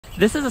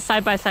This is a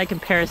side-by-side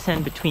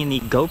comparison between the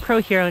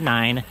GoPro Hero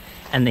 9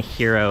 and the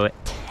Hero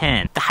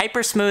 10. The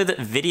hyper-smooth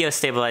video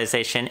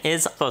stabilization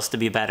is supposed to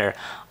be better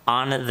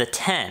on the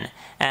 10,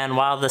 and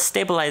while the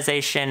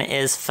stabilization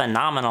is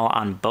phenomenal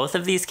on both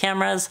of these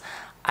cameras,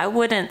 I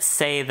wouldn't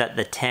say that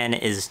the 10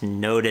 is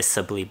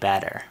noticeably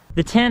better.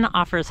 The 10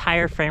 offers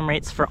higher frame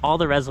rates for all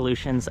the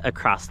resolutions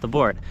across the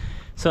board.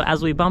 So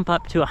as we bump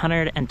up to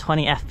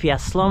 120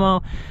 FPS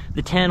slow-mo,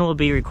 the 10 will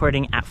be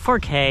recording at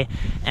 4K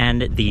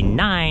and the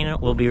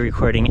 9 will be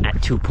recording at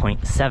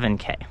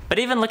 2.7K. But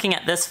even looking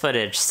at this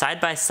footage side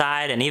by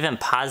side and even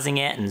pausing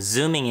it and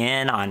zooming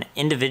in on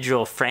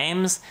individual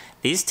frames,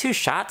 these two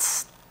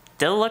shots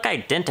still look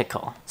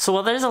identical. So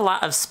while there's a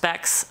lot of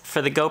specs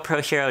for the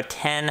GoPro Hero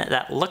 10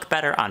 that look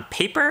better on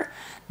paper,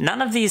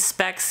 none of these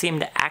specs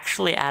seem to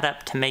actually add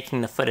up to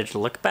making the footage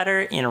look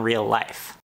better in real life.